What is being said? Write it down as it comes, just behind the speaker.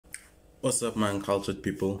What's up, man, cultured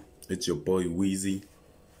people? It's your boy Wheezy,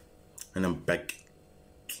 and I'm back.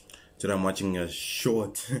 Today I'm watching a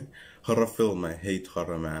short horror film. I hate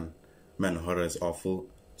horror, man. Man, horror is awful.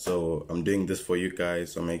 So I'm doing this for you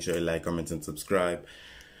guys. So make sure you like, comment, and subscribe.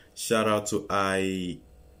 Shout out to I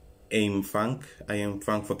Am Funk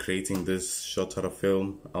for creating this short horror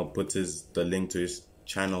film. I'll put the link to his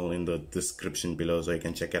channel in the description below so you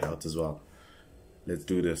can check it out as well. Let's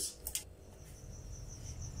do this.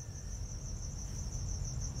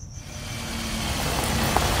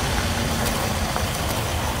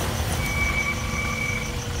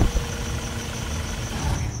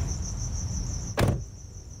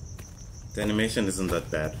 The animation isn't that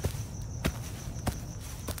bad.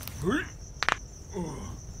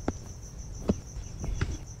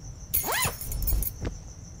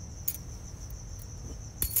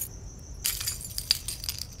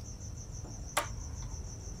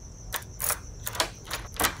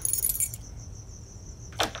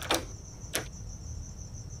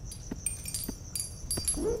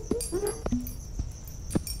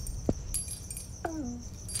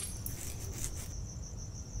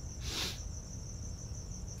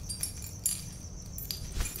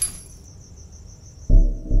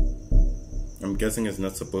 I'm guessing it's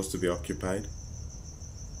not supposed to be occupied.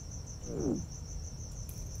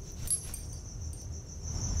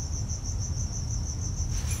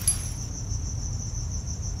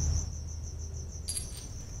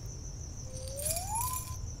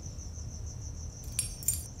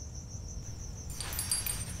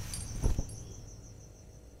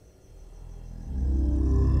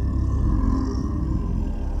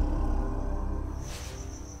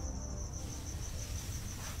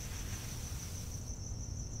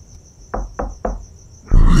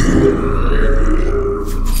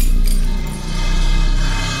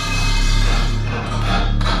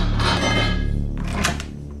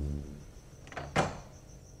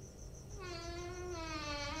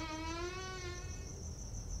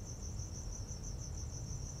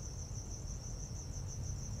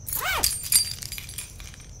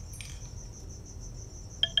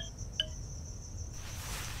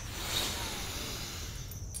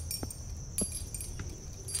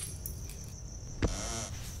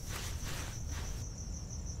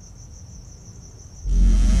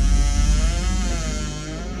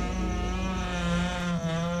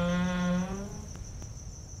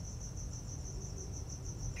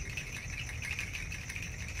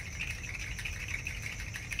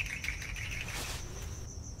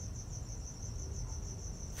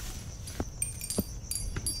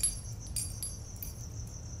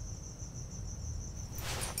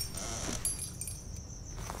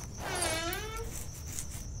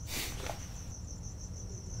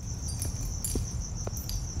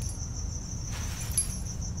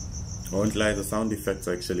 I won't lie, the sound effects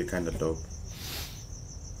are actually kind of dope.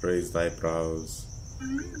 Raised eyebrows.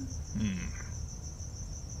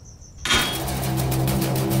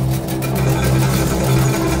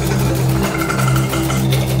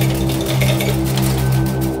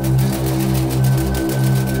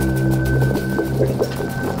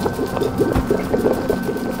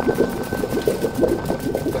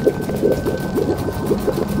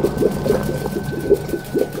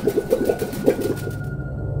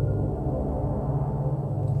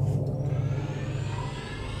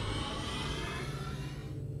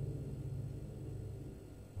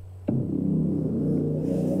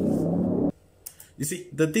 You see,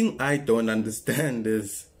 the thing I don't understand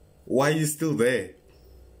is why are you still there?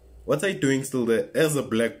 What are you doing still there? As a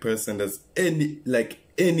black person, as any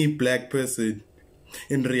black person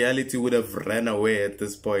in reality would have ran away at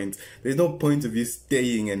this point. There's no point of you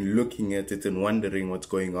staying and looking at it and wondering what's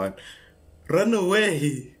going on. Run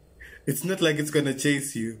away. It's not like it's gonna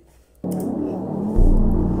chase you.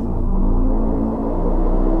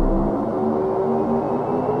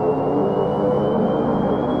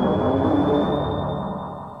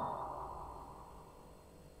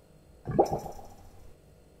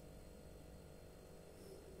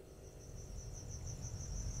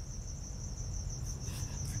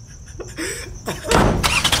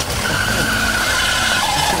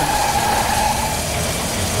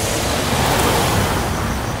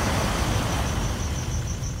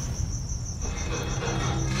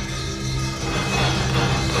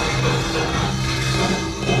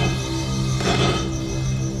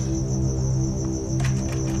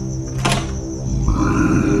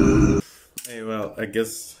 I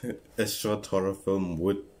guess a short horror film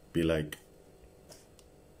would be like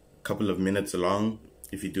a couple of minutes long.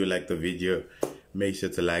 If you do like the video, make sure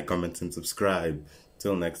to like, comment, and subscribe.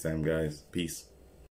 Till next time, guys. Peace.